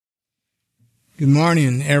Good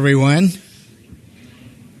morning, everyone.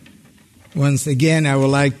 Once again, I would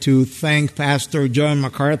like to thank Pastor John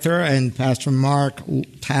MacArthur and Pastor Mark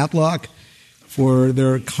Tatlock for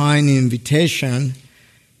their kind invitation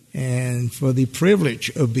and for the privilege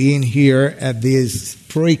of being here at this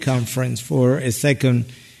pre-conference for a second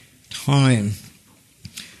time.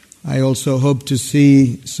 I also hope to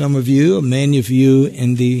see some of you, many of you,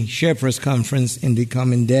 in the Shepherds Conference in the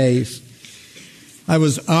coming days. I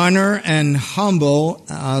was honored and humble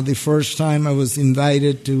the first time I was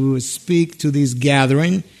invited to speak to this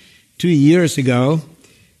gathering 2 years ago.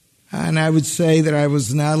 And I would say that I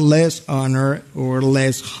was not less honored or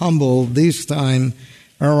less humble this time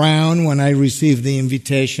around when I received the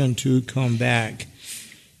invitation to come back.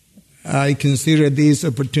 I consider this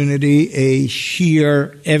opportunity a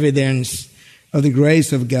sheer evidence of the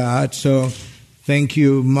grace of God. So thank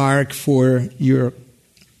you, Mark, for your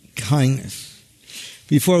kindness.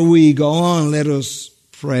 Before we go on, let us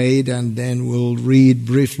pray, and then we'll read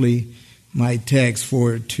briefly my text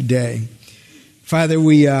for today. Father,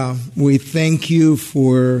 we thank you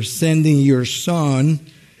for sending your Son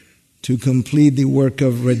to complete the work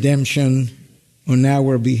of redemption on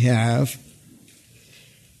our behalf.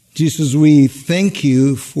 Jesus, we thank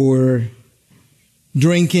you for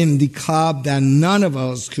drinking the cup that none of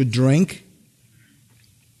us could drink.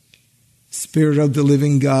 Spirit of the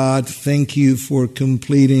living God, thank you for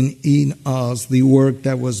completing in us the work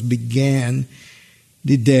that was began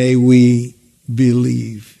the day we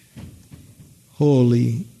believe.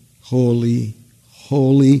 Holy, holy,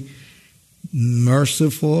 holy,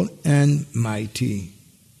 merciful and mighty,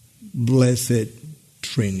 blessed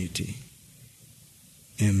Trinity.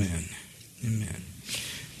 Amen. Amen.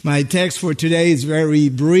 My text for today is very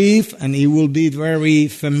brief, and it will be very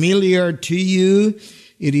familiar to you.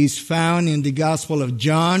 It is found in the Gospel of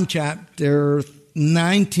John, chapter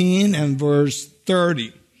 19 and verse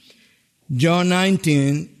 30. John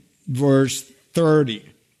 19, verse 30.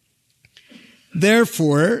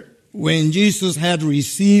 Therefore, when Jesus had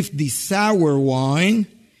received the sour wine,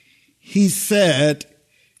 he said,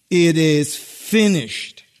 "It is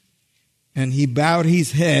finished." And he bowed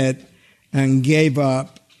his head and gave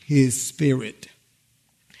up his spirit.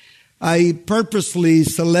 I purposely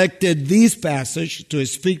selected this passage to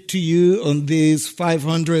speak to you on this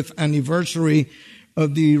 500th anniversary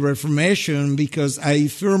of the Reformation because I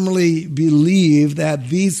firmly believe that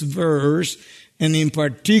this verse, and in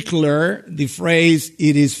particular the phrase,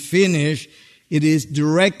 "it is finished," it is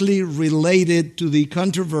directly related to the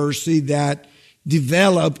controversy that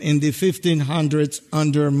developed in the 1500s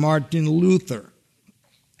under Martin Luther.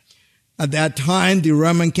 At that time, the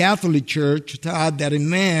Roman Catholic Church taught that a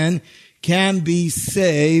man can be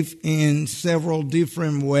saved in several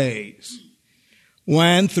different ways.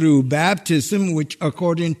 One, through baptism, which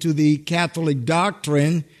according to the Catholic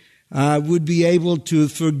doctrine would be able to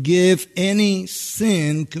forgive any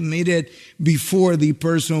sin committed before the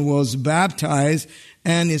person was baptized,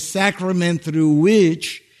 and a sacrament through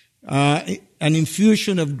which an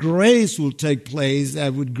infusion of grace will take place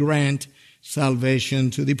that would grant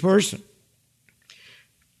salvation to the person.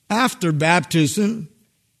 After baptism,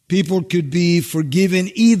 people could be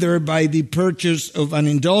forgiven either by the purchase of an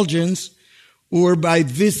indulgence or by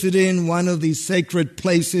visiting one of the sacred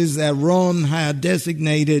places that Rome had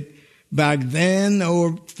designated back then,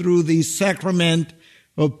 or through the sacrament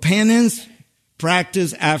of penance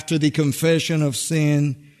practiced after the confession of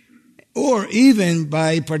sin, or even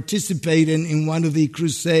by participating in one of the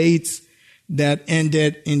crusades that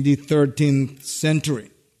ended in the 13th century.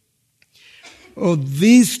 Of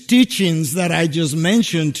these teachings that I just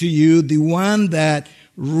mentioned to you, the one that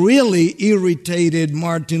really irritated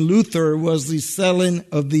Martin Luther was the selling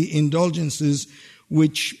of the indulgences,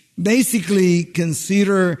 which basically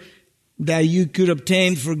consider that you could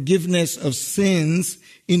obtain forgiveness of sins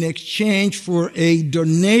in exchange for a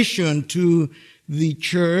donation to the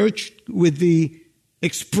church with the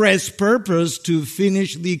express purpose to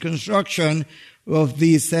finish the construction of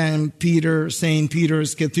the St.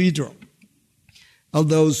 Peter's Cathedral.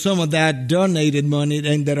 Although some of that donated money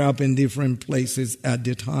ended up in different places at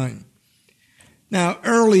the time. Now,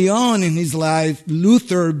 early on in his life,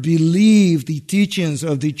 Luther believed the teachings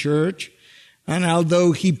of the church, and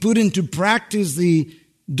although he put into practice the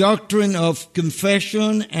doctrine of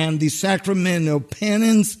confession and the sacrament of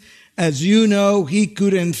penance, as you know, he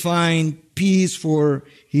couldn't find peace for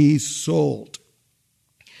his soul.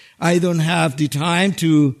 I don't have the time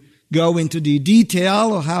to go into the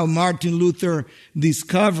detail of how Martin Luther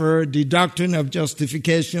discovered the doctrine of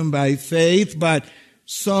justification by faith, but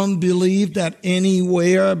some believe that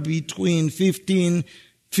anywhere between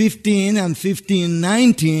 15 and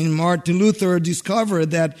 1519, Martin Luther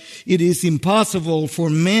discovered that it is impossible for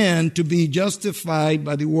man to be justified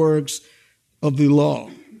by the works of the law.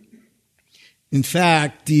 In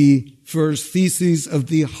fact, the first thesis of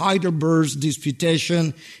the Heidelberg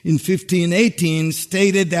Disputation in 1518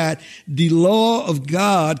 stated that the law of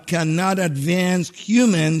God cannot advance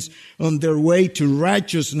humans on their way to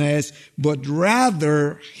righteousness, but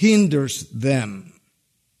rather hinders them.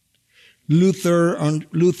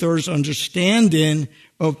 Luther's understanding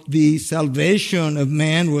of the salvation of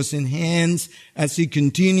man was enhanced as he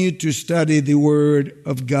continued to study the Word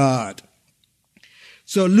of God.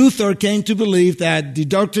 So Luther came to believe that the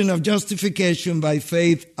doctrine of justification by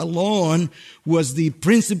faith alone was the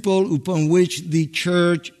principle upon which the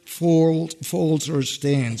church falls or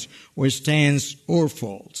stands or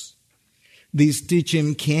falls. This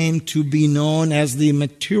teaching came to be known as the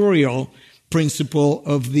material principle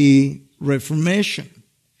of the Reformation.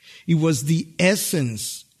 It was the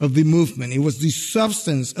essence of the movement. It was the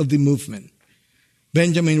substance of the movement.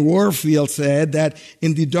 Benjamin Warfield said that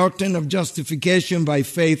in the doctrine of justification by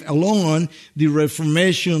faith alone, the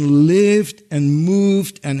Reformation lived and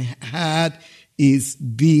moved and had its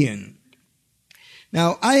being.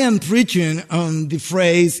 Now, I am preaching on the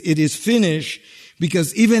phrase, "it is finished,"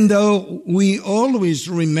 because even though we always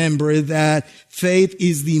remember that faith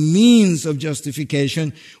is the means of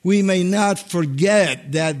justification, we may not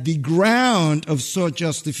forget that the ground of such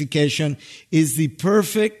justification is the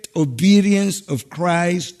perfect obedience of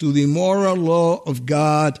Christ to the moral law of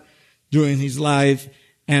God during his life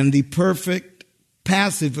and the perfect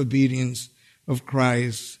passive obedience of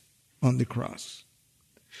Christ on the cross.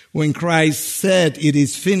 When Christ said it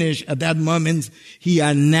is finished, at that moment, he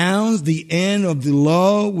announced the end of the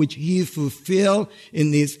law, which he fulfilled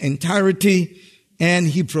in its entirety, and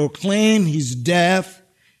he proclaimed his death,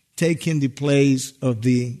 taking the place of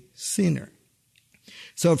the sinner.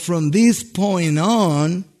 So from this point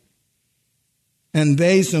on, and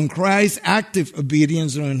based on Christ's active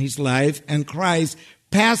obedience on his life and Christ's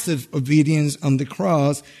passive obedience on the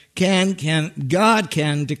cross, God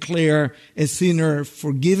can declare a sinner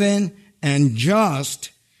forgiven and just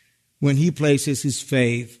when he places his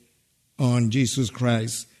faith on Jesus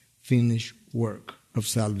Christ's finished work of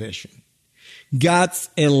salvation. God's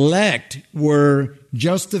elect were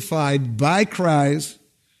justified by Christ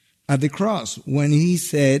at the cross when he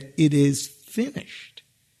said, "It is finished."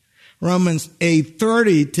 Romans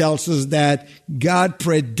 8:30 tells us that God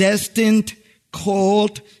predestined,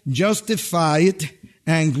 called, justified,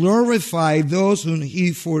 and glorified those whom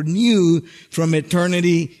he foreknew from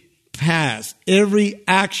eternity past. Every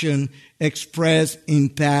action expressed in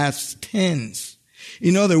past tense.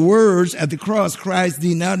 In other words, at the cross, Christ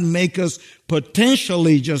did not make us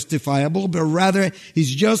potentially justifiable, but rather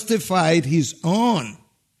he's justified his own.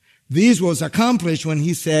 This was accomplished when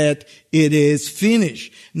he said, "It is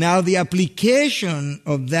finished." Now, the application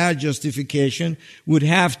of that justification would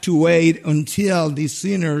have to wait until the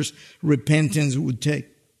sinner's repentance would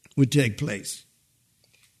take place.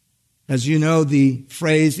 As you know, the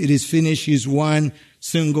phrase, "it is finished," is one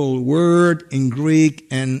single word in Greek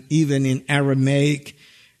and even in Aramaic,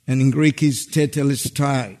 and in Greek is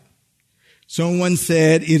tetelestai. Someone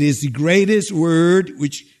said it is the greatest word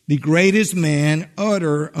which the greatest man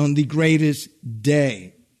utter on the greatest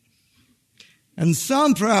day. And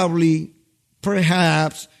some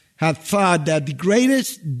perhaps had thought that the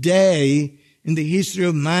greatest day in the history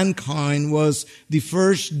of mankind was the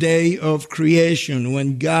first day of creation,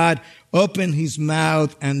 when God opened his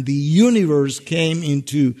mouth and the universe came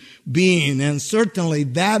into being. And certainly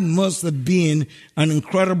that must have been an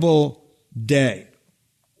incredible day.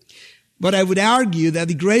 But I would argue that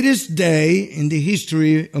the greatest day in the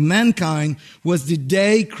history of mankind was the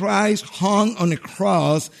day Christ hung on a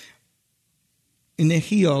cross on a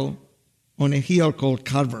hill called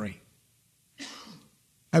Calvary.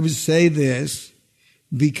 I would say this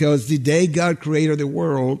because the day God created the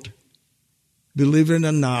world, believe it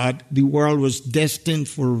or not, the world was destined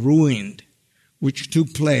for ruin, which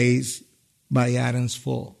took place by Adam's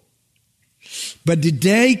fall. But the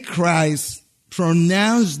day Christ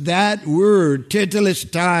pronounced that word,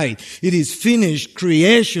 tetelestai, it is finished,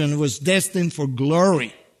 creation was destined for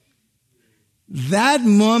glory. That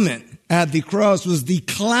moment at the cross was the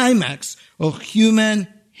climax of human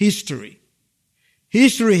history.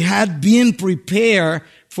 History had been prepared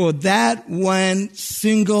for that one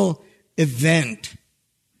single event.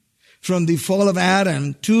 From the fall of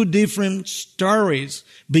Adam, two different stories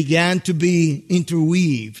began to be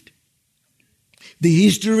interweaved. The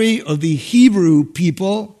history of the Hebrew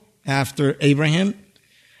people after Abraham,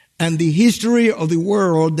 and the history of the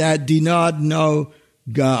world that did not know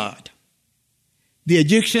God. The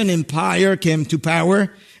Egyptian empire came to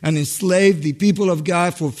power and enslaved the people of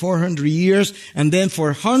God for 400 years. And then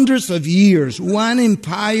for hundreds of years, one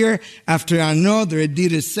empire after another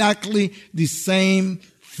did exactly the same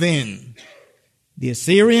thing. The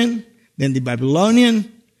Assyrian, then the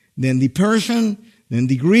Babylonian, then the Persian, then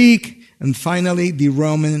the Greek, and finally the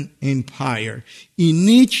Roman Empire. In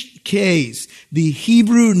each case, the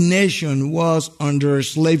Hebrew nation was under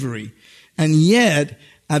slavery. And yet,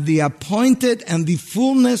 at the appointed and the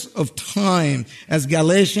fullness of time, as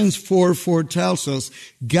Galatians 4:4 tells us,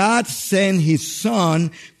 God sent his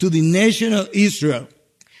Son to the nation of Israel,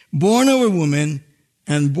 born of a woman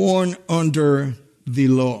and born under the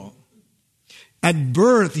law. At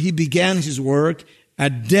birth, he began his work.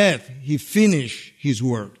 At death, he finished his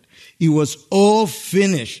work. It was all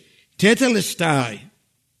finished. Tetelestai.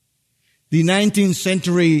 The 19th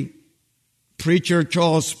century preacher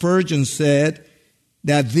Charles Spurgeon said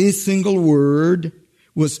that this single word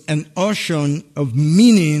was an ocean of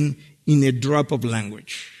meaning in a drop of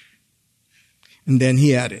language. And then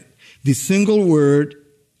he added, this single word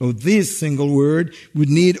would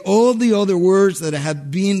need all the other words that have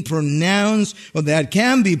been pronounced or that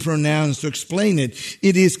can be pronounced to explain it.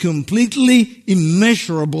 It is completely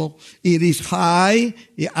immeasurable. It is high.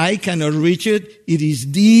 I cannot reach it. It is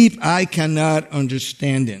deep. I cannot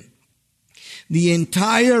understand it. The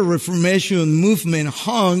entire Reformation movement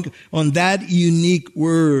hung on that unique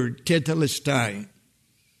word, tetelestai.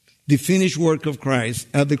 The finished work of Christ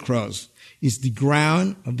at the cross is the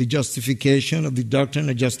ground of the justification, of the doctrine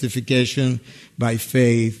of justification by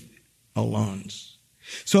faith alone.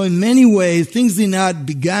 So in many ways, things did not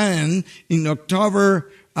begin in October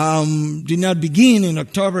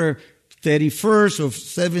 31st of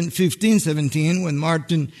 1517, when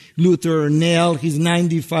Martin Luther nailed his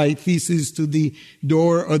 95 Theses to the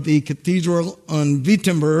door of the cathedral on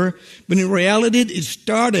Wittenberg. But in reality, it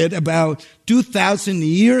started about 2,000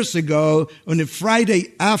 years ago on a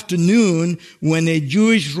Friday afternoon when a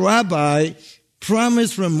Jewish rabbi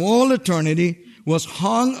promised from all eternity was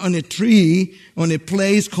hung on a tree on a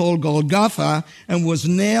place called Golgotha and was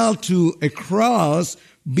nailed to a cross,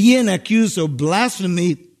 being accused of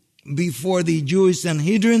blasphemy before the Jewish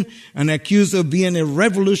Sanhedrin and accused of being a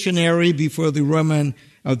revolutionary before the Roman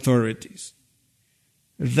authorities.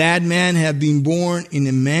 That man had been born in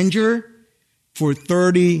a manger for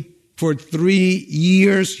 3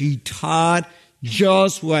 years. He taught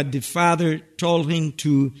just what the Father told him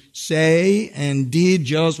to say and did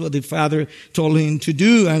just what the Father told him to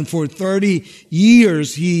do. And for 30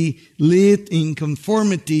 years, he lived in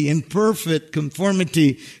conformity, in perfect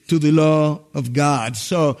conformity to the law of God.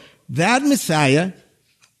 So that Messiah,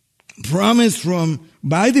 promised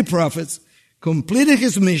by the prophets, completed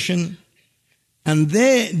his mission, and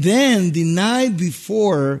then the night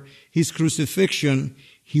before his crucifixion,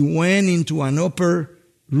 he went into an upper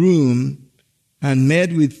room and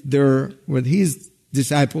met with his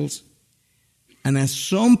disciples. And at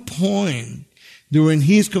some point during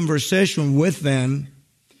his conversation with them,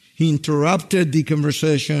 he interrupted the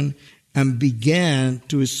conversation and began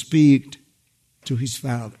to speak to his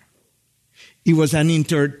Father. It was an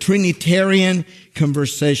inter-Trinitarian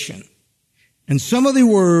conversation. And some of the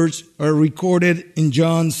words are recorded in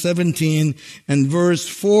John 17, and verse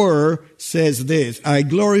 4 says this, I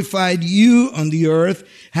glorified you on the earth,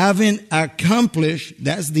 having accomplished,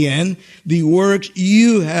 that's the end, the works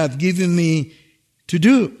you have given me to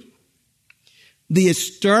do. The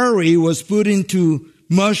story was put into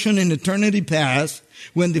motion in eternity past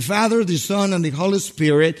when the Father, the Son, and the Holy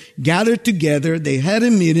Spirit gathered together. They had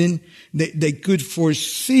a meeting. They could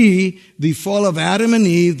foresee the fall of Adam and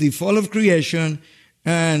Eve, the fall of creation,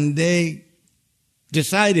 and they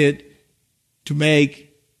decided to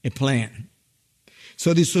make a plan.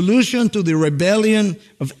 So the solution to the rebellion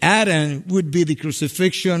of Adam would be the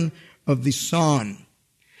crucifixion of the Son.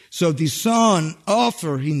 So the Son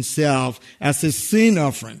offered himself as a sin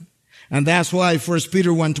offering. And that's why 1 Peter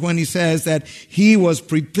 1:20 says that he was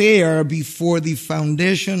prepared before the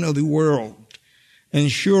foundation of the world.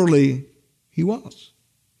 And surely he was.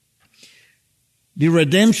 The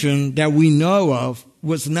redemption that we know of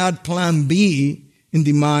was not plan B in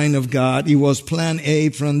the mind of God. It was plan A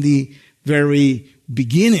from the very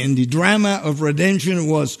beginning. The drama of redemption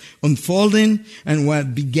was unfolding, and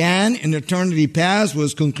what began in eternity past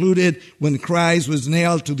was concluded when Christ was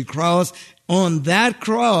nailed to the cross. On that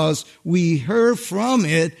cross, we heard from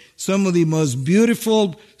it some of the most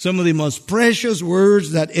beautiful, some of the most precious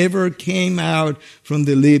words that ever came out from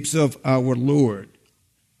the lips of our Lord.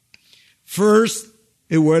 First,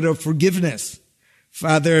 a word of forgiveness.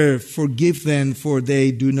 Father, forgive them, for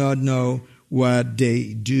they do not know what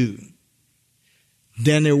they do.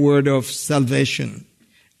 Then a word of salvation.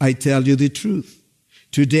 I tell you the truth.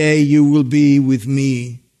 Today you will be with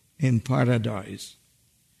me in paradise.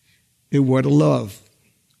 A word of love.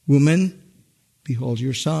 Woman, behold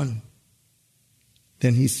your son.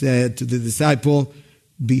 Then he said to the disciple,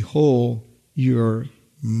 behold your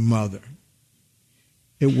mother.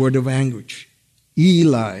 A word of anguish.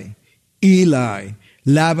 Eli, Eli,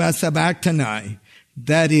 lama sabachthani.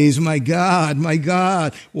 That is, my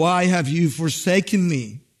God, why have you forsaken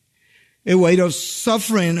me? A weight of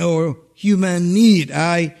suffering or human need.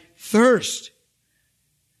 I thirst.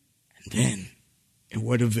 And then a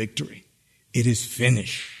word of victory. It is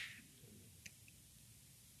finished.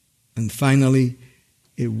 And finally,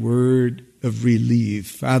 a word of relief.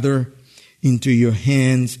 Father, into your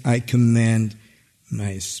hands I commend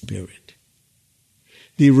my spirit.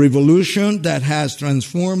 The revolution that has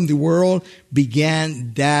transformed the world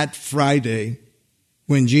began that Friday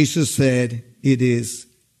when Jesus said, it is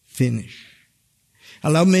finished.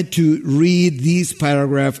 Allow me to read this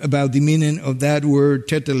paragraph about the meaning of that word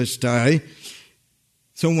tetelestai.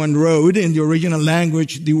 Someone wrote, in the original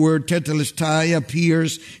language, the word tetelestai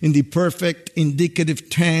appears in the perfect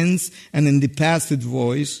indicative tense and in the passive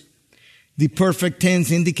voice. The perfect tense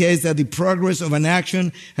indicates that the progress of an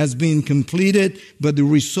action has been completed, but the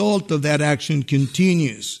result of that action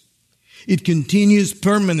continues. It continues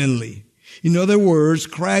permanently. In other words,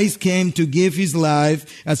 Christ came to give his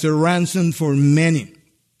life as a ransom for many.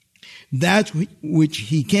 That which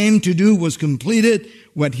he came to do was completed.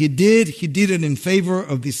 What he did it in favor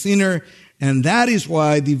of the sinner, and that is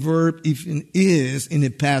why the verb is in a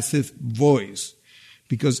passive voice.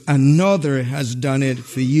 Because another has done it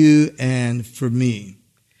for you and for me.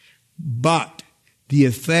 But the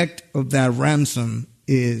effect of that ransom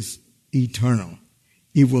is eternal.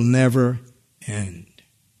 It will never end.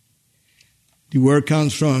 The word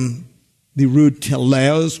comes from the root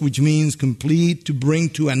teleos, which means complete, to bring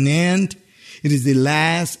to an end. It is the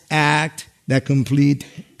last act that completes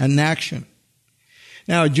an action.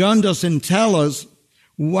 Now, John doesn't tell us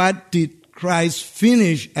what did Christ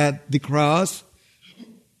finish at the cross,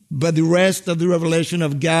 but the rest of the revelation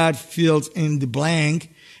of God fills in the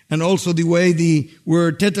blank. And also the way the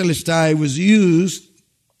word tetelestai was used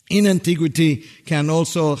in antiquity can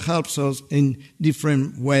also help us in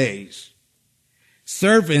different ways.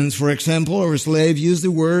 Servants, for example, or slaves use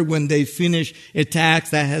the word when they finish a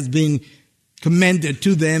task that has been commended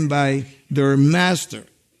to them by their master.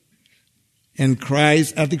 And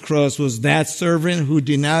Christ at the cross was that servant who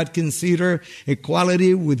did not consider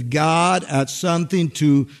equality with God as something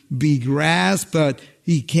to be grasped, but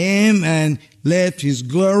he came and left his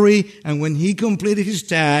glory. And when he completed his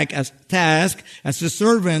task as a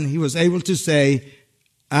servant, he was able to say,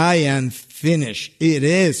 I am finished. It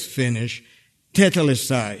is finished.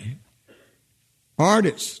 Tetelestai.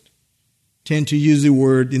 Artists tend to use the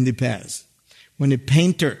word in the past. When a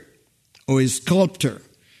painter or a sculptor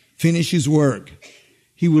finish his work,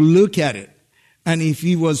 he will look at it, and if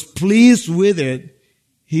he was pleased with it,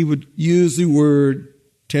 he would use the word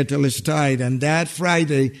tetelestai. And that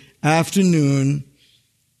Friday afternoon,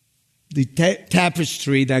 the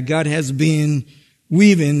tapestry that God has been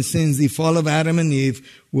weaving since the fall of Adam and Eve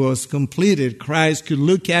was completed. Christ could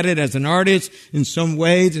look at it as an artist in some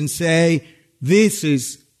ways and say, this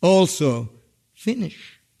is also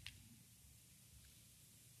finished.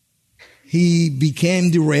 He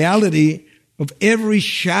became the reality of every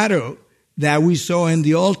shadow that we saw in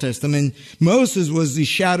the Old Testament. Moses was the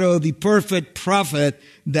shadow of the perfect prophet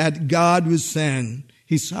that God would send,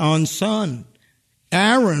 his own son.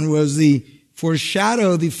 Aaron was the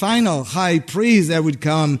foreshadow of the final high priest that would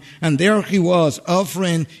come, and there he was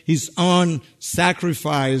offering his own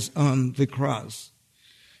sacrifice on the cross.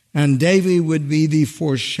 And David would be the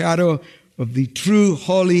foreshadow of the true,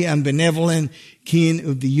 holy, and benevolent King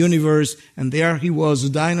of the universe, and there he was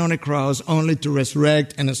dying on a cross only to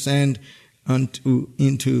resurrect and ascend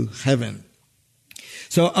into heaven.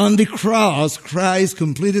 So on the cross, Christ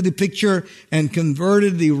completed the picture and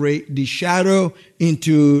converted the shadow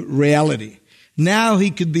into reality. Now he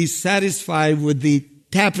could be satisfied with the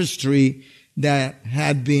tapestry that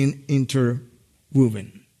had been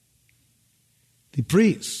interwoven. The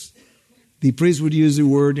priest would use the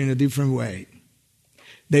word in a different way.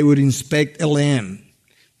 They would inspect a lamb.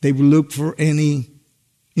 They would look for any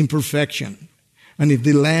imperfection. And if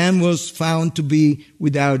the lamb was found to be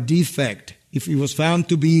without defect, if it was found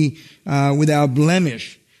to be without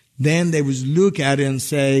blemish, then they would look at it and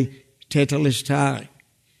say, tetelestai.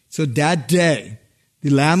 So that day, the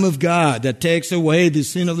Lamb of God that takes away the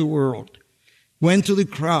sin of the world went to the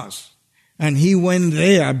cross. And he went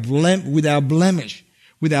there without blemish,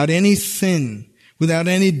 without any sin, without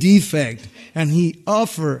any defect. And he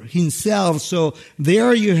offered himself. So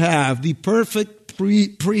there you have the perfect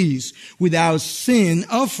priest without sin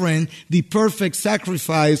offering the perfect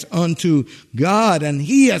sacrifice unto God. And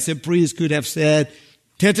he as a priest could have said,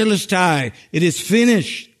 Tetelestai, it is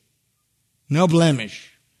finished. No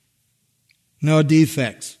blemish. No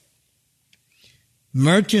defects.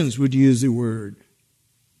 Merchants would use the word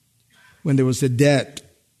when there was a debt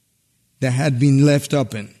that had been left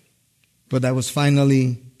open, but that was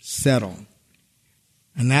finally settled.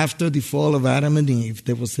 And after the fall of Adam and Eve,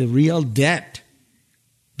 there was a real debt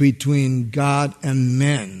between God and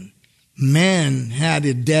man. Man had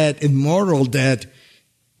a debt, a moral debt,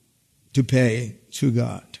 to pay to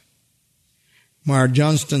God. Mark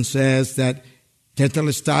Johnston says that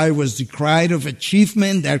Tetelestai was the cry of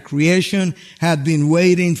achievement that creation had been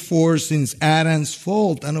waiting for since Adam's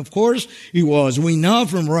fall. And of course it was. We know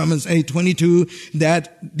from Romans 8:22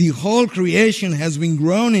 that the whole creation has been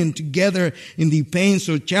groaning together in the pains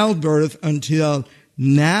of childbirth until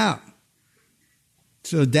now.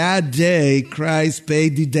 So that day Christ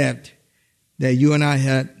paid the debt that you and I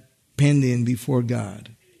had pending before God.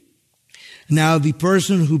 Now the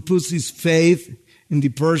person who puts his faith in the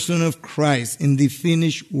person of Christ, in the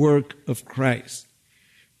finished work of Christ,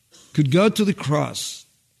 could go to the cross,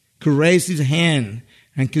 could raise his hand,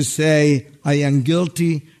 and could say, I am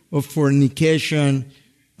guilty of fornication,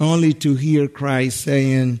 only to hear Christ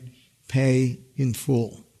saying, pay in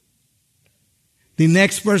full. The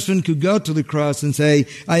next person could go to the cross and say,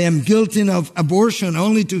 I am guilty of abortion,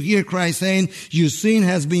 only to hear Christ saying, your sin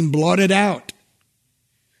has been blotted out.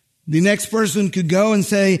 The next person could go and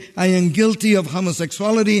say, I am guilty of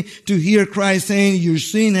homosexuality, to hear Christ saying, your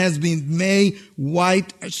sin has been made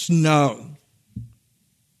white as snow.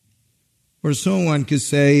 Or someone could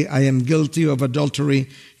say, I am guilty of adultery,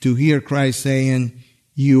 to hear Christ saying,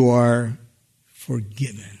 you are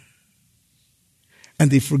forgiven. And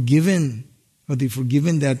the forgiven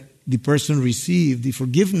that the person received, the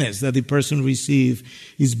forgiveness that the person received,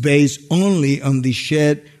 is based only on the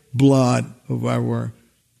shed blood of our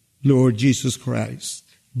Lord Jesus Christ,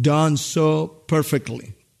 done so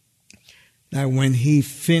perfectly that when he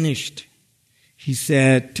finished, he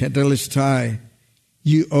said, Tetelestai,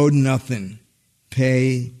 you owe nothing,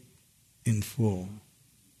 pay in full.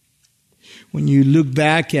 When you look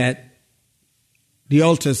back at the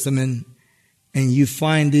Old Testament and you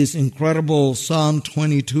find this incredible Psalm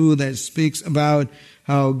 22 that speaks about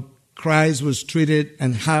how Christ was treated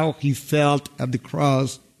and how he felt at the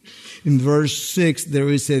cross, in verse 6, there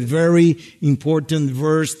is a very important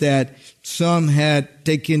verse that some had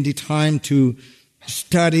taken the time to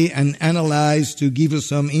study and analyze to give us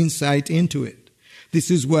some insight into it. This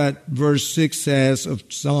is what verse 6 says of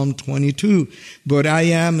Psalm 22. But I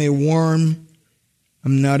am a worm,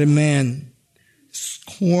 I'm not a man,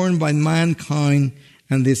 scorned by mankind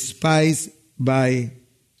and despised by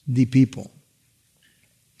the people.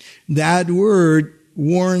 That word,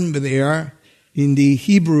 worm there, in the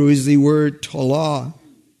Hebrew is the word tolah.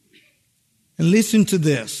 And listen to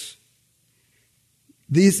this.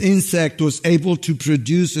 This insect was able to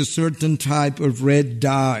produce a certain type of red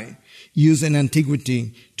dye used in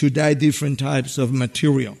antiquity to dye different types of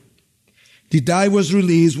material. The dye was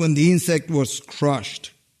released when the insect was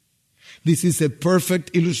crushed. This is a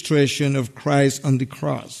perfect illustration of Christ on the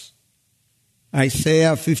cross.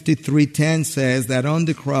 Isaiah 53:10 says that on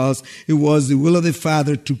the cross, it was the will of the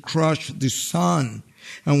Father to crush the Son.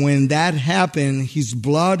 And when that happened, his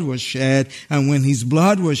blood was shed. And when his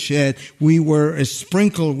blood was shed, we were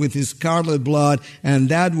sprinkled with his scarlet blood. And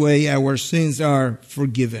that way our sins are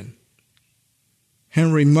forgiven.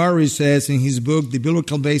 Henry Murray says in his book, The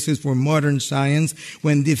Biblical Basis for Modern Science,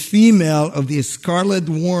 when the female of the scarlet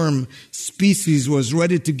worm species was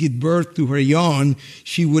ready to give birth to her young,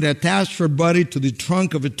 she would attach her body to the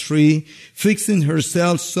trunk of a tree, fixing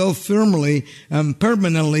herself so firmly and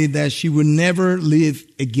permanently that she would never live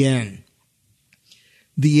again.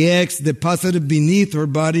 The eggs deposited beneath her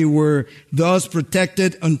body were thus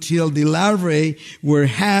protected until the larvae were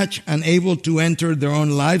hatched and able to enter their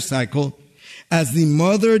own life cycle. As the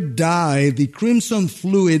mother died, the crimson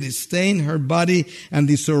fluid stained her body and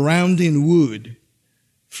the surrounding wood.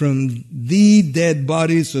 From the dead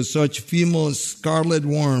bodies of such female scarlet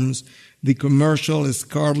worms, the commercial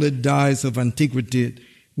scarlet dyes of antiquity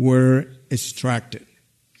were extracted.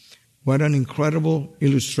 What an incredible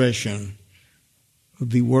illustration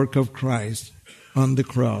of the work of Christ on the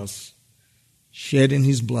cross, shedding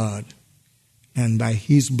his blood, and by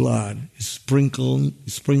his blood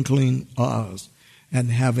sprinkling us and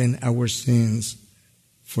having our sins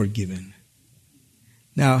forgiven.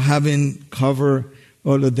 Now, having covered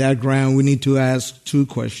all of that ground, we need to ask two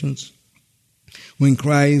questions. When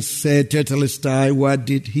Christ said, Tetelestai, what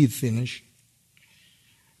did he finish?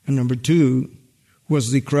 And number two,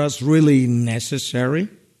 was the cross really necessary?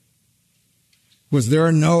 Was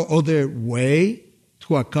there no other way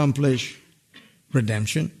to accomplish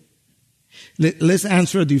redemption? Let's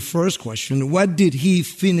answer the first question. What did he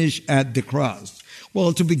finish at the cross?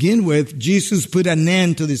 Well, to begin with, Jesus put an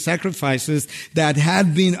end to the sacrifices that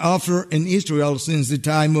had been offered in Israel since the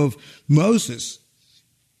time of Moses.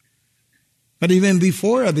 But even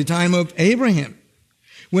before, at the time of Abraham,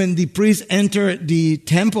 when the priest entered the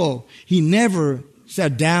temple, he never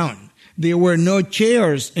sat down. There were no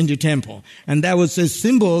chairs in the temple. And that was a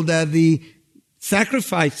symbol that the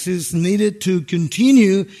sacrifices needed to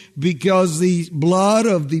continue because the blood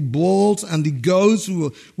of the bulls and the goats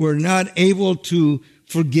were not able to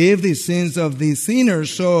forgive the sins of the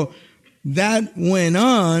sinners. So that went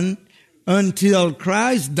on until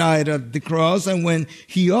Christ died at the cross, and when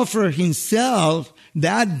he offered himself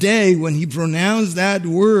that day, when he pronounced that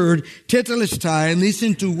word, Tetelestai,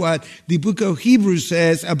 listen to what the book of Hebrews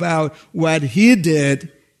says about what he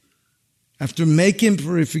did. After making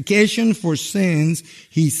purification for sins,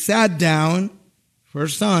 he sat down,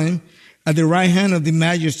 first time, at the right hand of the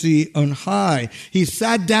Majesty on high. He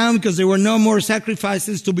sat down because there were no more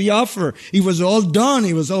sacrifices to be offered. It was all done.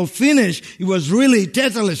 It was all finished. It was really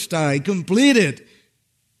Tetelestai, completed.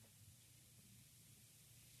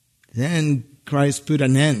 Then Christ put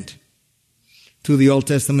an end to the Old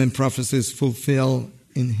Testament prophecies fulfilled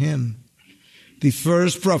in him. The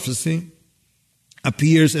first prophecy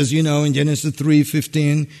appears, as you know, in Genesis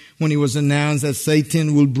 3:15, when it was announced that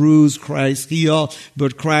Satan will bruise Christ's heel,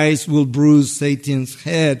 but Christ will bruise Satan's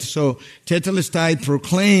head. So Tetelestai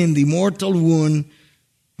proclaimed the mortal wound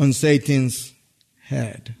on Satan's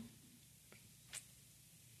head.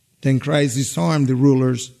 Then Christ disarmed the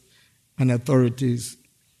rulers and authorities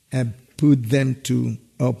and put them to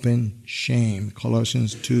open shame.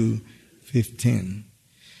 Colossians 2:15.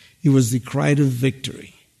 It was the cry of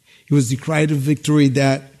victory. It was the cry of victory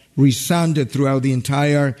that resounded throughout the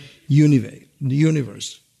entire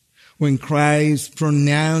universe. When Christ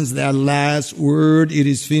pronounced that last word, it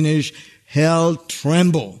is finished, hell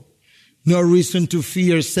trembled. No reason to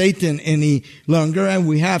fear Satan any longer. And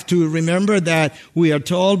we have to remember that we are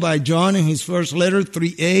told by John in his first letter,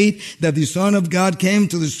 3:8, that the Son of God came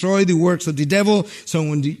to destroy the works of the devil. So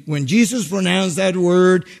when Jesus pronounced that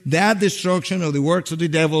word, that destruction of the works of the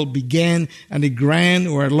devil began at a grand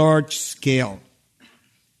or a large scale.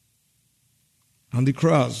 On the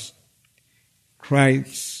cross,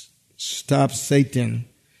 Christ stopped Satan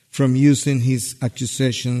from using his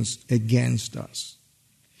accusations against us.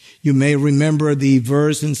 You may remember the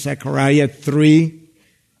verse in Zechariah 3,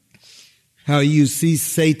 how you see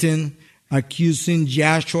Satan accusing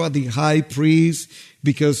Joshua, the high priest,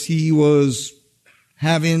 because he was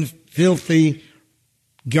having filthy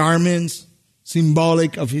garments,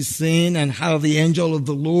 symbolic of his sin, and how the angel of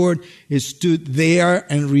the Lord stood there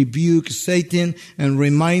and rebuked Satan and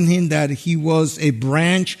remind him that he was a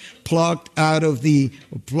branch plucked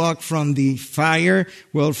from the fire.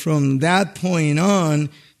 Well, from that point on,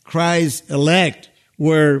 Christ's elect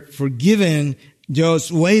were forgiven,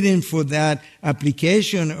 just waiting for that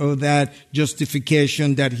application of that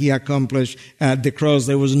justification that he accomplished at the cross.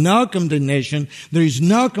 There was no condemnation. There is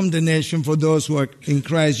no condemnation for those who are in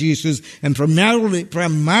Christ Jesus, and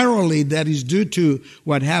primarily that is due to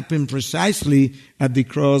what happened precisely at the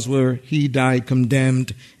cross, where he died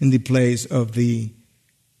condemned in the place of the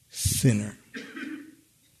sinner.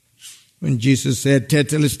 When Jesus said,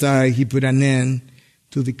 Tetelestai, he put an end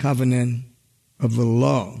to the covenant of the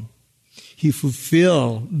law. He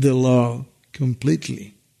fulfilled the law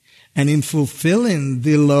completely. And in fulfilling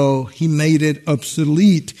the law, he made it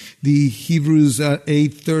obsolete. The Hebrews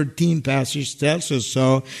 8:13 passage tells us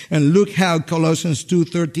so. And look how Colossians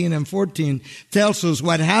 2:13 and 14 tells us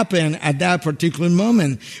what happened at that particular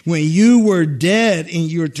moment. When you were dead in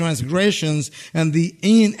your transgressions and the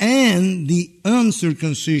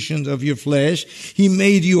uncircumcision of your flesh, he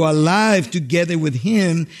made you alive together with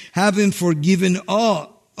him, having forgiven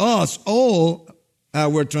us all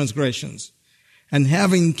our transgressions, and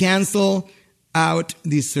having canceled out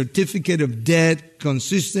the certificate of debt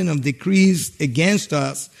consisting of decrees against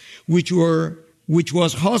us, which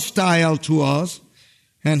was hostile to us,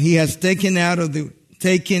 and he has taken out of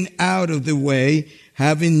the way,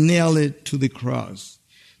 having nailed it to the cross.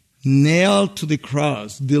 Nailed to the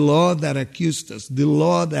cross, the law that accused us, the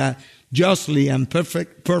law that justly and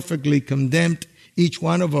perfectly condemned each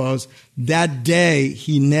one of us. That day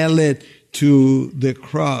he nailed it to the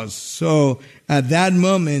cross. So at that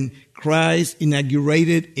moment, Christ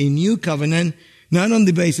inaugurated a new covenant, not on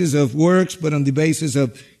the basis of works, but on the basis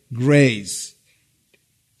of grace.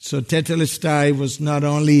 So Tetelestai was not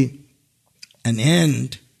only an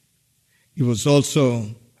end, it was also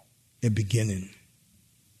a beginning.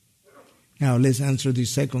 Now let's answer the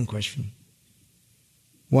second question.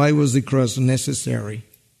 Why was the cross necessary?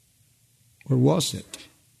 Or was it?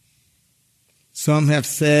 Some have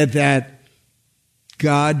said that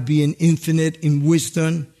God, being infinite in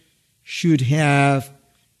wisdom, should have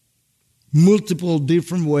multiple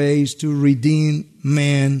different ways to redeem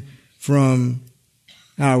man from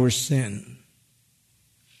our sin.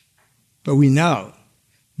 But we know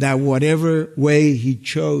that whatever way he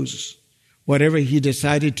chose, whatever he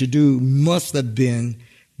decided to do, must have been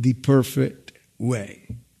the perfect way.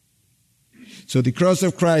 So the cross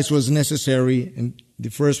of Christ was necessary in the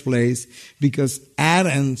first place because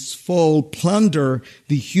Adam's fall plundered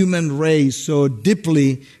the human race so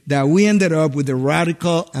deeply that we ended up with a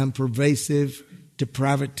radical and pervasive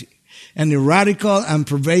depravity. And the radical and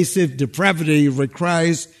pervasive depravity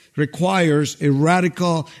requires a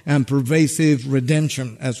radical and pervasive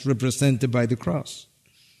redemption as represented by the cross.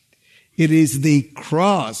 It is the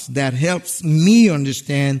cross that helps me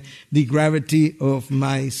understand the gravity of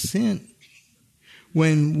my sin.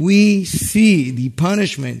 When we see the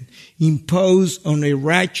punishment imposed on a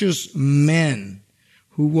righteous man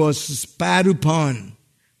who was spat upon,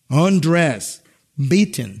 undressed,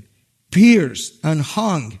 beaten, pierced, and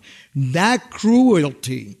hung, that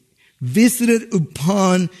cruelty visited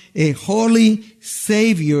upon a holy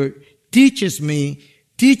Savior teaches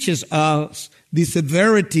us the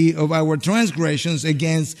severity of our transgressions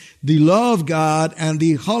against the law of God and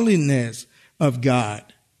the holiness of God.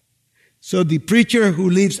 So the preacher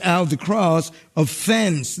who leaves out the cross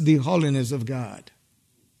offends the holiness of God.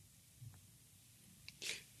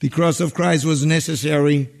 The cross of Christ was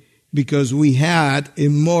necessary because we had a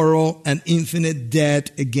moral and infinite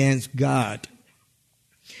debt against God,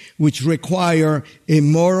 which require a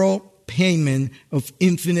moral payment of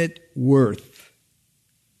infinite worth,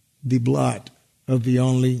 the blood of the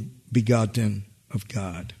only begotten of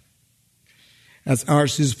God. As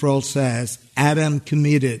R.C. Sproul says, Adam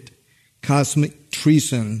committed cosmic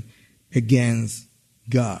treason against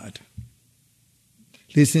God.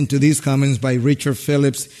 Listen to these comments by Richard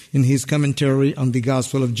Phillips in his commentary on the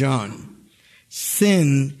Gospel of John.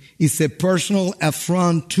 Sin is a personal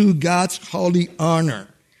affront to God's holy honor,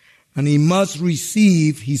 and he must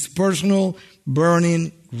receive his personal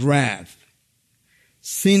burning wrath.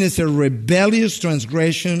 Sin is a rebellious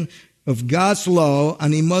transgression of God's law,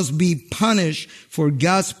 and it must be punished for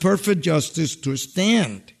God's perfect justice to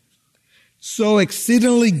stand. So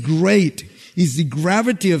exceedingly great is the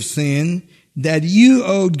gravity of sin that you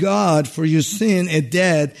owe God for your sin a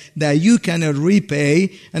debt that you cannot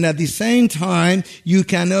repay, and at the same time, you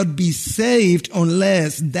cannot be saved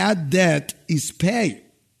unless that debt is paid.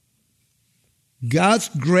 God's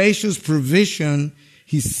gracious provision,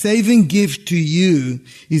 his saving gift to you,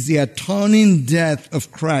 is the atoning death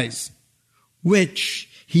of Christ, which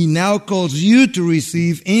he now calls you to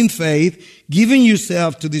receive in faith, giving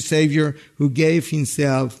yourself to the Savior who gave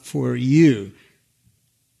himself for you.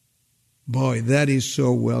 Boy, that is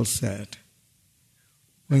so well said.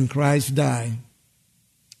 When Christ died,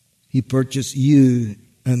 he purchased you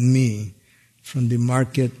and me from the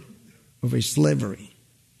market of a slavery,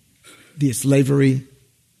 the slavery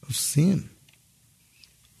of sin.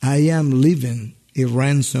 I am living a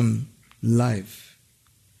ransom life.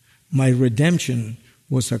 My redemption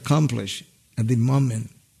was accomplished at the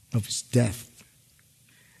moment of his death.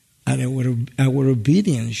 And our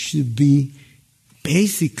obedience should be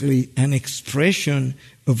basically an expression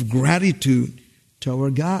of gratitude to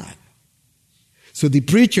our God. So the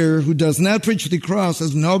preacher who does not preach the cross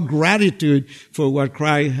has no gratitude for what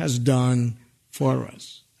Christ has done for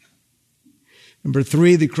us. Number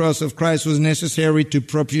 3, the cross of Christ was necessary to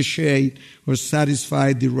propitiate or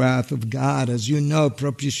satisfy the wrath of God. As you know,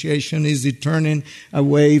 propitiation is the turning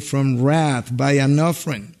away from wrath by an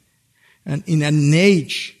offering. And in an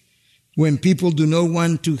age when people do not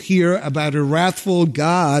want to hear about a wrathful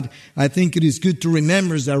God, I think it is good to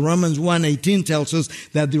remember that Romans 1:18 tells us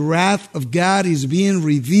that the wrath of God is being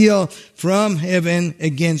revealed from heaven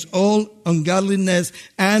against all ungodliness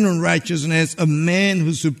and unrighteousness of men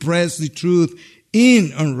who suppress the truth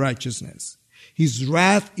in unrighteousness. His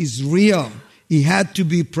wrath is real. He had to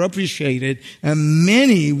be propitiated, and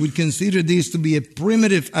many would consider this to be a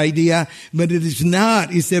primitive idea, but it is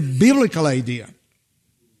not. It's a biblical idea.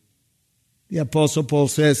 The Apostle Paul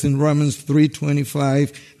says in Romans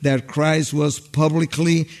 3:25 that Christ was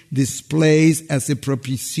publicly displayed as a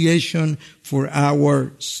propitiation for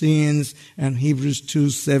our sins, and Hebrews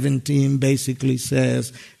 2:17 basically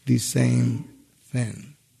says the same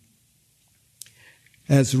thing.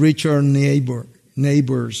 As Richard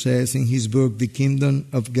Neighbor says in his book, The Kingdom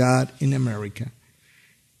of God in America,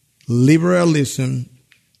 liberalism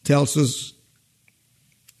tells us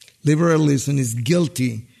liberalism is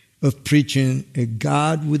guilty of preaching a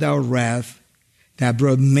God without wrath that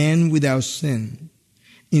brought men without sin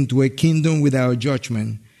into a kingdom without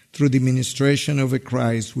judgment through the ministration of a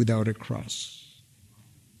Christ without a cross.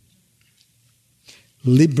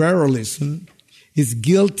 Liberalism is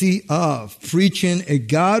guilty of preaching a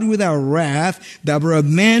God without wrath that brought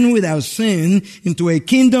men without sin into a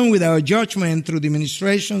kingdom without judgment through the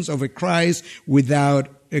ministrations of a Christ without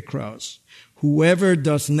a cross. Whoever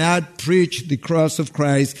does not preach the cross of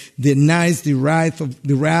Christ denies the wrath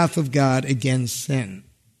of God against sin.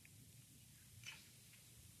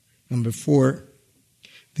 Number 4,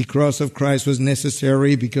 the cross of Christ was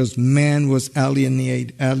necessary because man was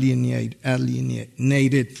alienated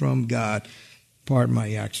from God. Pardon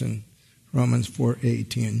my accent. Romans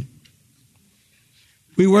 4:18.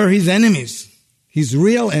 We were his enemies, his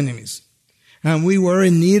real enemies, and we were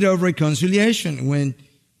in need of reconciliation when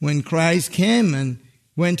Christ came and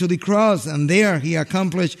went to the cross, and there he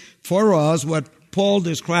accomplished for us what Paul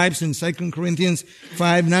describes in 2 Corinthians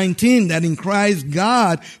 5:19, that in Christ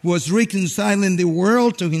God was reconciling the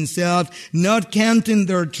world to himself, not counting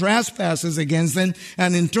their trespasses against them,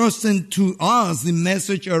 and entrusting to us the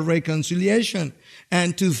message of reconciliation.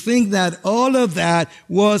 And to think that all of that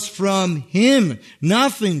was from him,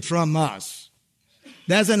 nothing from us.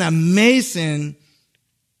 That's an amazing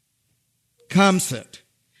concept.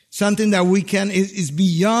 Something that is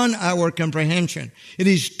beyond our comprehension. It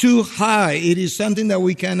is too high. It is something that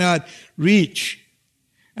we cannot reach.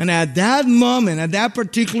 And at that moment, at that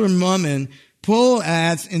particular moment, Paul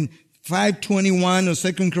adds in 5:21 of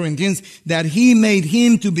 2 Corinthians that he made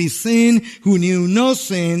him to be sin who knew no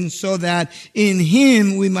sin, so that in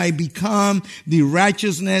him we might become the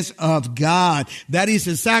righteousness of God. That is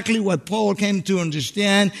exactly what Paul came to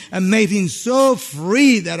understand, and made him so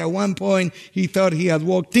free that at one point he thought he had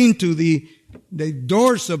walked into the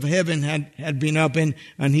doors of heaven had been opened,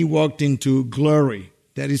 and he walked into glory.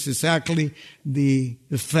 That is exactly the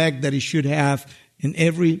effect that it should have in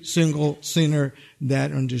every single sinner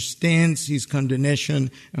that understands his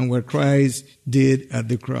condemnation and what Christ did at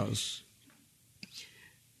the cross.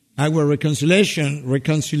 Our reconciliation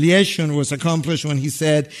was accomplished when he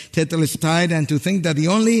said, tetelestai, and to think that the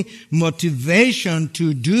only motivation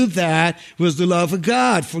to do that was the love of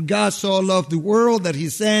God. For God so loved the world that he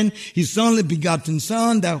sent his only begotten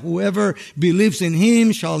Son, that whoever believes in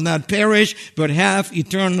him shall not perish, but have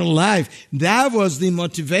eternal life. That was the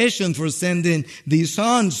motivation for sending the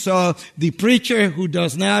Son. So the preacher who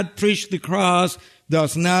does not preach the cross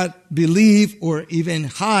does not believe or even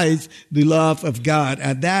hides the love of God.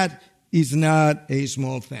 And that is not a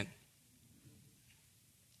small thing.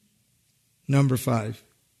 Number 5,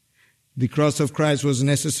 the cross of Christ was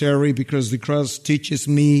necessary because the cross teaches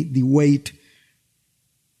me the weight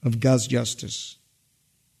of God's justice.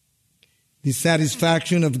 The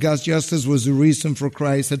satisfaction of God's justice was the reason for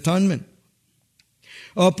Christ's atonement.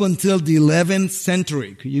 Up until the 11th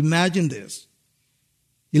century, could you imagine this?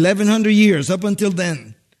 1100 years, up until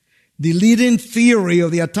then, the leading theory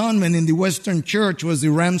of the atonement in the Western church was the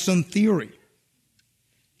ransom theory.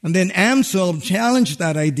 And then Anselm challenged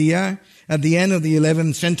that idea at the end of the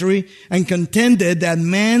 11th century and contended that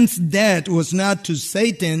man's debt was not to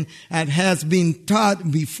Satan, as has been taught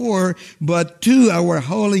before, but to our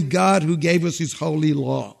holy God who gave us his holy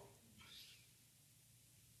law.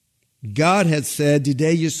 God had said, the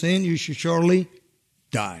day you sin, you shall surely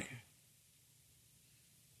die.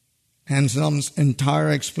 Anselm's entire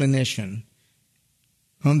explanation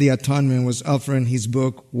on the atonement was offered in his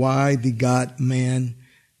book, Why the God-Man,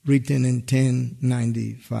 written in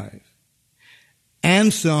 1095.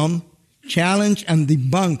 Anselm challenged and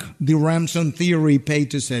debunked the ransom theory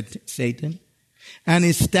paid to Satan and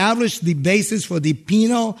established the basis for the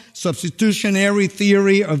penal substitutionary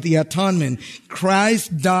theory of the atonement.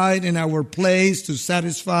 Christ died in our place to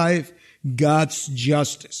satisfy God's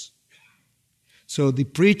justice. So the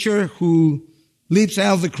preacher who leaves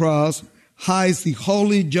out the cross hides the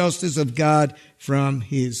holy justice of God from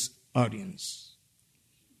his audience.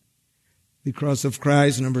 The cross of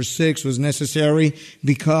Christ, number 6, was necessary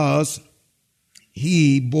because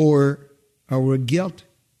he bore our guilt.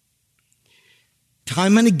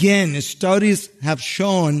 Time and again, studies have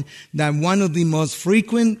shown that one of the most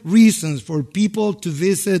frequent reasons for people to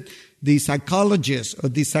visit the psychologist or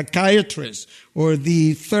the psychiatrist or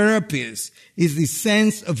the therapist is the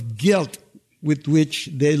sense of guilt with which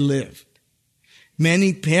they lived.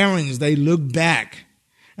 Many parents, they look back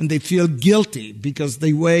and they feel guilty because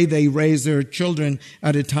the way they raised their children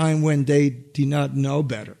at a time when they did not know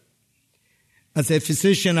better. As a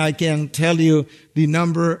physician, I can tell you the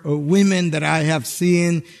number of women that I have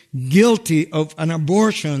seen guilty of an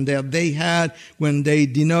abortion that they had when they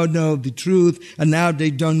did not know the truth, and now they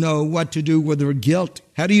don't know what to do with their guilt.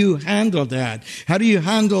 How do you handle that? How do you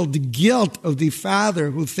handle the guilt of the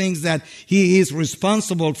father who thinks that he is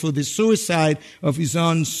responsible for the suicide of his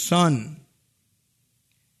own son?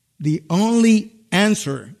 The only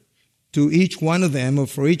answer to each one of them, or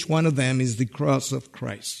for each one of them, is the cross of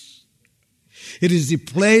Christ. It is the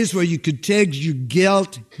place where you could take your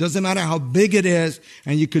guilt, doesn't matter how big it is,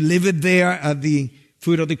 and you could leave it there at the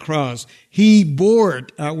foot of the cross. He bore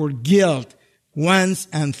our guilt once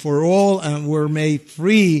and for all, and were made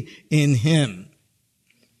free in him.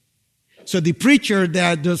 So the preacher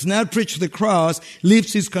that does not preach the cross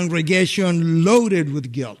leaves his congregation loaded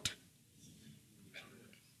with guilt.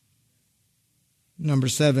 Number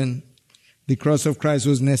 7, the cross of Christ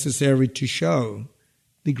was necessary to show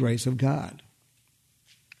the grace of God.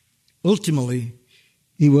 Ultimately,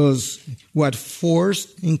 it was what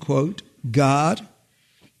forced, in quote, God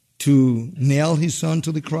to nail his son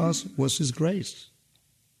to the cross was his grace.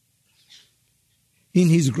 In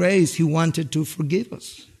his grace, he wanted to forgive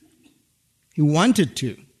us. He wanted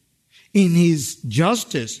to. In his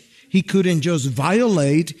justice, he couldn't just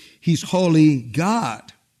violate his holy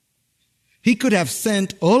God. He could have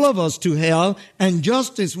sent all of us to hell and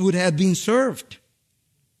justice would have been served.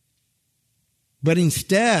 But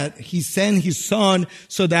instead, he sent his son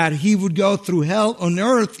so that he would go through hell on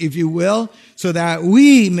earth, if you will, so that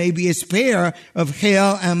we may be spared of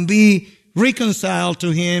hell and be reconciled to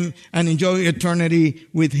him and enjoy eternity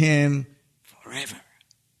with him forever.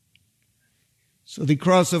 So the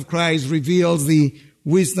cross of Christ reveals the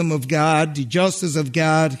wisdom of God, the justice of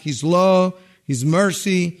God, his law, his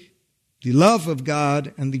mercy, the love of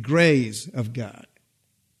God, and the grace of God.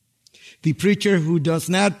 The preacher who does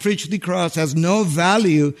not preach the cross has no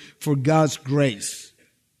value for God's grace.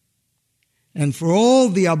 And for all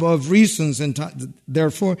the above reasons, and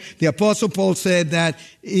therefore the Apostle Paul said that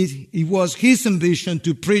it was his ambition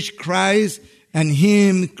to preach Christ and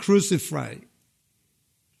him crucified.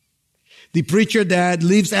 The preacher that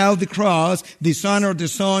leaves out the cross dishonors the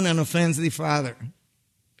Son and offends the Father.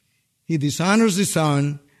 He dishonors the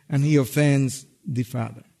Son and he offends the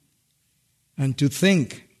Father. And to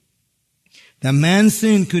think that man's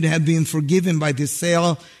sin could have been forgiven by the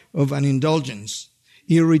sale of an indulgence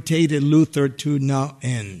irritated Luther to no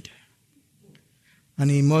end.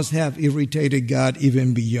 And he must have irritated God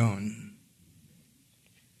even beyond.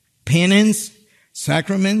 Penance,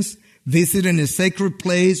 sacraments, visiting a sacred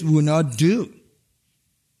place will not do.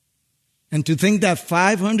 And to think that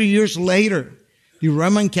 500 years later, the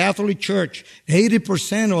Roman Catholic Church,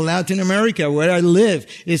 80% of Latin America, where I live,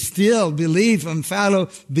 is still believe and follow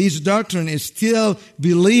this doctrine, is still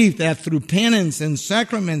believe that through penance and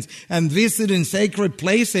sacraments and visiting sacred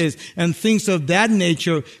places and things of that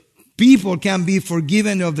nature, people can be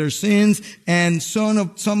forgiven of their sins and some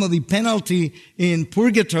of the penalty in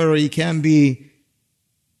purgatory can be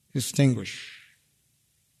extinguished.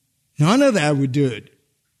 None of that would do it.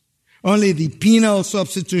 Only the penal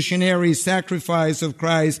substitutionary sacrifice of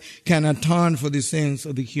Christ can atone for the sins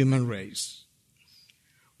of the human race.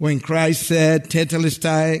 When Christ said,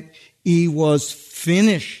 "Tetelestai," it was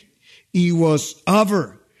finished. It was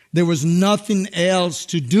over. There was nothing else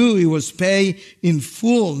to do. It was paid in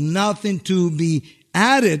full. Nothing to be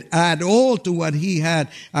added at all to what he had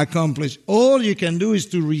accomplished. All you can do is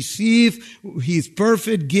to receive his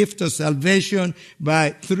perfect gift of salvation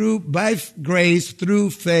by grace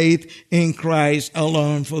through faith in Christ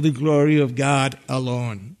alone, for the glory of God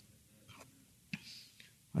alone.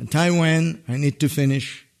 And time when I need to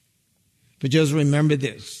finish, but just remember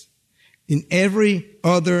this. In every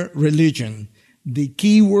other religion, the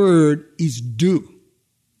key word is do.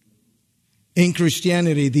 In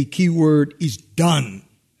Christianity, the key word is done.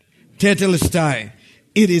 Tetelestai.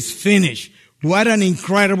 It is finished. What an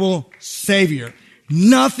incredible Savior.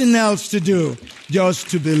 Nothing else to do, just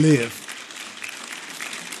to believe.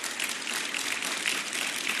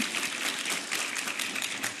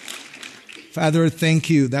 Father, thank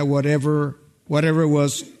you that whatever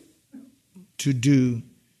was to do,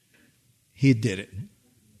 he did it.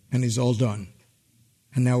 And it's all done.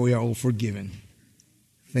 And now we are all forgiven.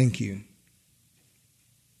 Thank you.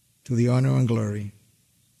 to the honor and glory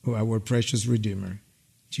of our precious Redeemer,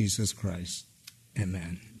 Jesus Christ.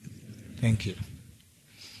 Amen. Thank you.